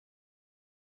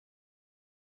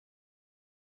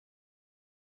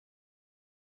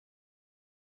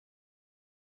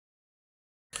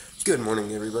Good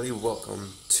morning, everybody.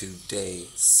 Welcome to day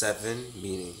 7,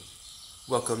 meaning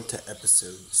welcome to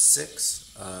episode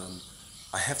 6.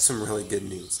 I have some really good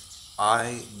news.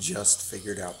 I just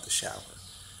figured out the shower.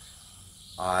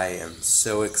 I am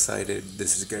so excited.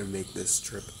 This is going to make this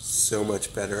trip so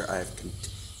much better. I have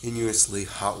continuously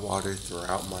hot water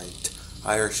throughout my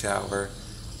entire shower.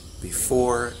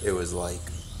 Before, it was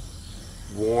like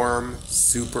warm,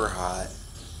 super hot,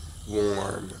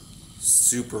 warm,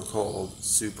 super cold,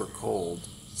 super cold,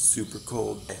 super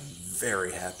cold. I'm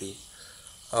very happy.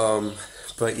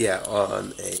 But yeah,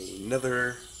 on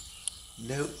another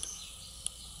note,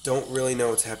 don't really know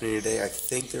what's happening today. I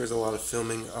think there's a lot of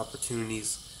filming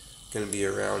opportunities going to be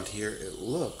around here. It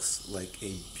looks like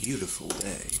a beautiful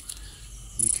day.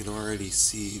 You can already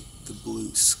see the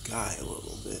blue sky a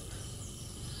little bit.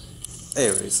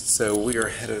 Anyways, so we are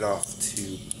headed off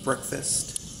to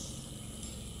breakfast.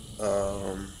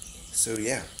 So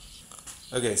yeah.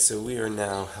 Okay, so we are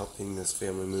now helping this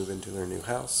family move into their new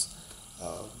house.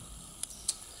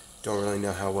 Don't really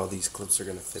know how well these clips are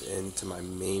going to fit into my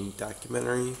main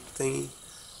documentary thingy,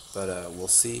 but we'll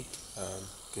see.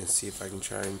 Gonna see if I can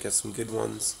try and get some good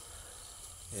ones.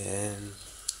 And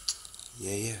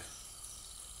yeah.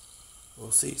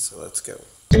 We'll see, so let's go.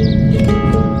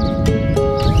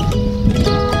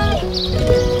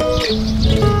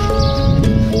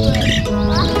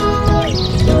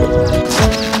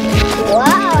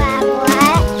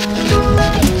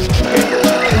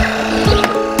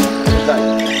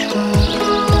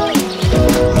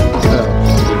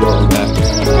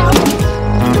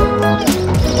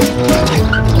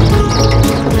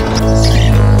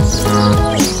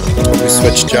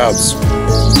 Switch jobs.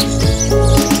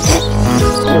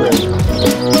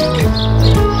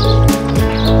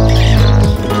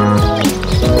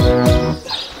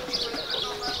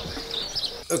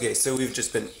 Okay, so we've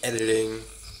just been editing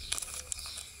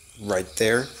right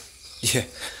there. Yeah,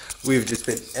 we've just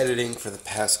been editing for the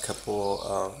past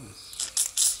couple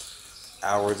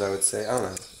hours, I would say. I don't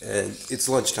know. And it's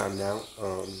lunchtime now.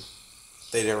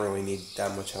 They didn't really need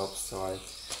that much help, so I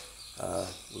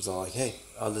was all like, hey,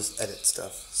 I'll just edit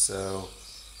stuff. So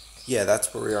yeah,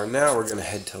 that's where we are now. We're gonna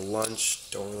head to lunch.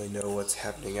 Don't really know what's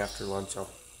happening after lunch.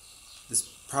 This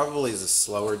probably is a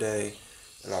slower day,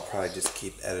 and I'll probably just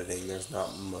keep editing. There's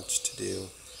not much to do,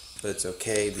 but it's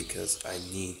okay because I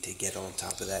need to get on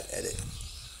top of that edit.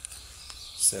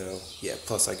 So yeah,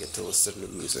 plus I get to listen to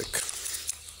music.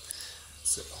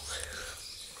 So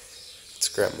let's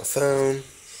grab my phone.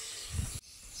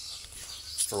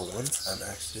 For once, I'm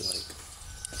actually like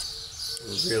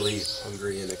really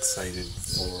hungry and excited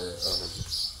for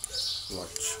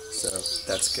lunch, so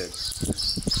that's good.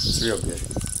 It's real good.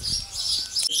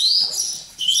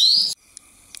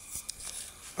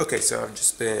 Okay, so I've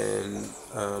just been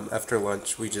after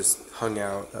lunch. We just hung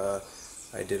out.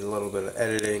 I did a little bit of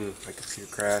editing. My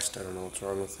computer crashed. I don't know what's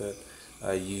wrong with it.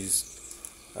 I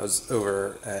was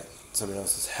over at someone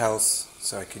else's house,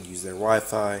 so I could use their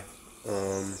Wi-Fi.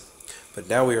 But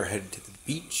now we are headed to the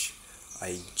beach.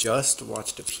 I just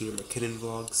watched a Peter McKinnon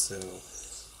vlog, so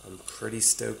I'm pretty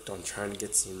stoked on trying to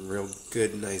get some real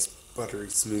good, nice, buttery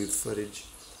smooth footage.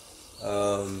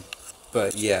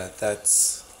 But yeah,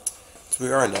 that's where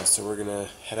we are now, so we're gonna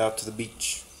head out to the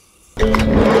beach.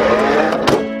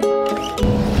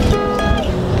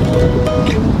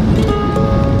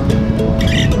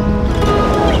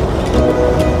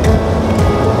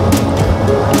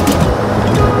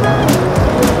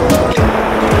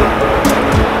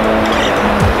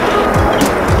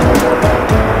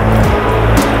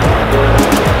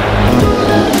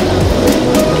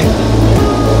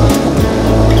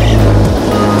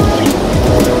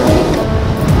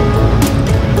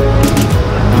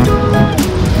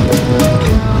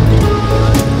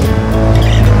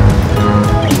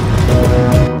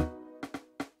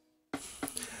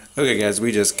 Okay guys,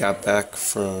 we just got back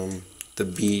from the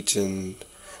beach and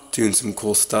doing some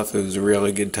cool stuff. It was a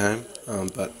really good time,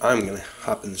 but I'm going to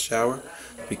hop in the shower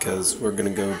because we're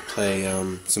going to go play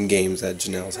some games at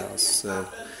Janelle's house. So,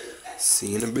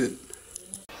 see you in a bit.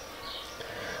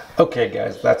 Okay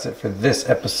guys, that's it for this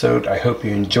episode. I hope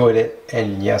you enjoyed it,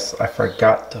 and yes, I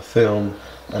forgot to film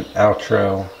an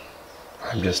outro.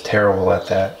 I'm just terrible at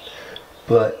that.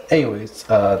 But anyways,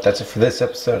 that's it for this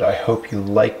episode. I hope you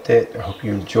liked it. I hope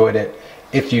you enjoyed it.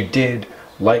 If you did,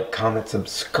 like, comment,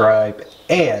 subscribe,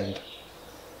 and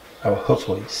I will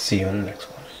hopefully see you in the next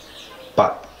one.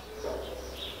 Bye.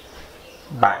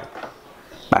 Bye.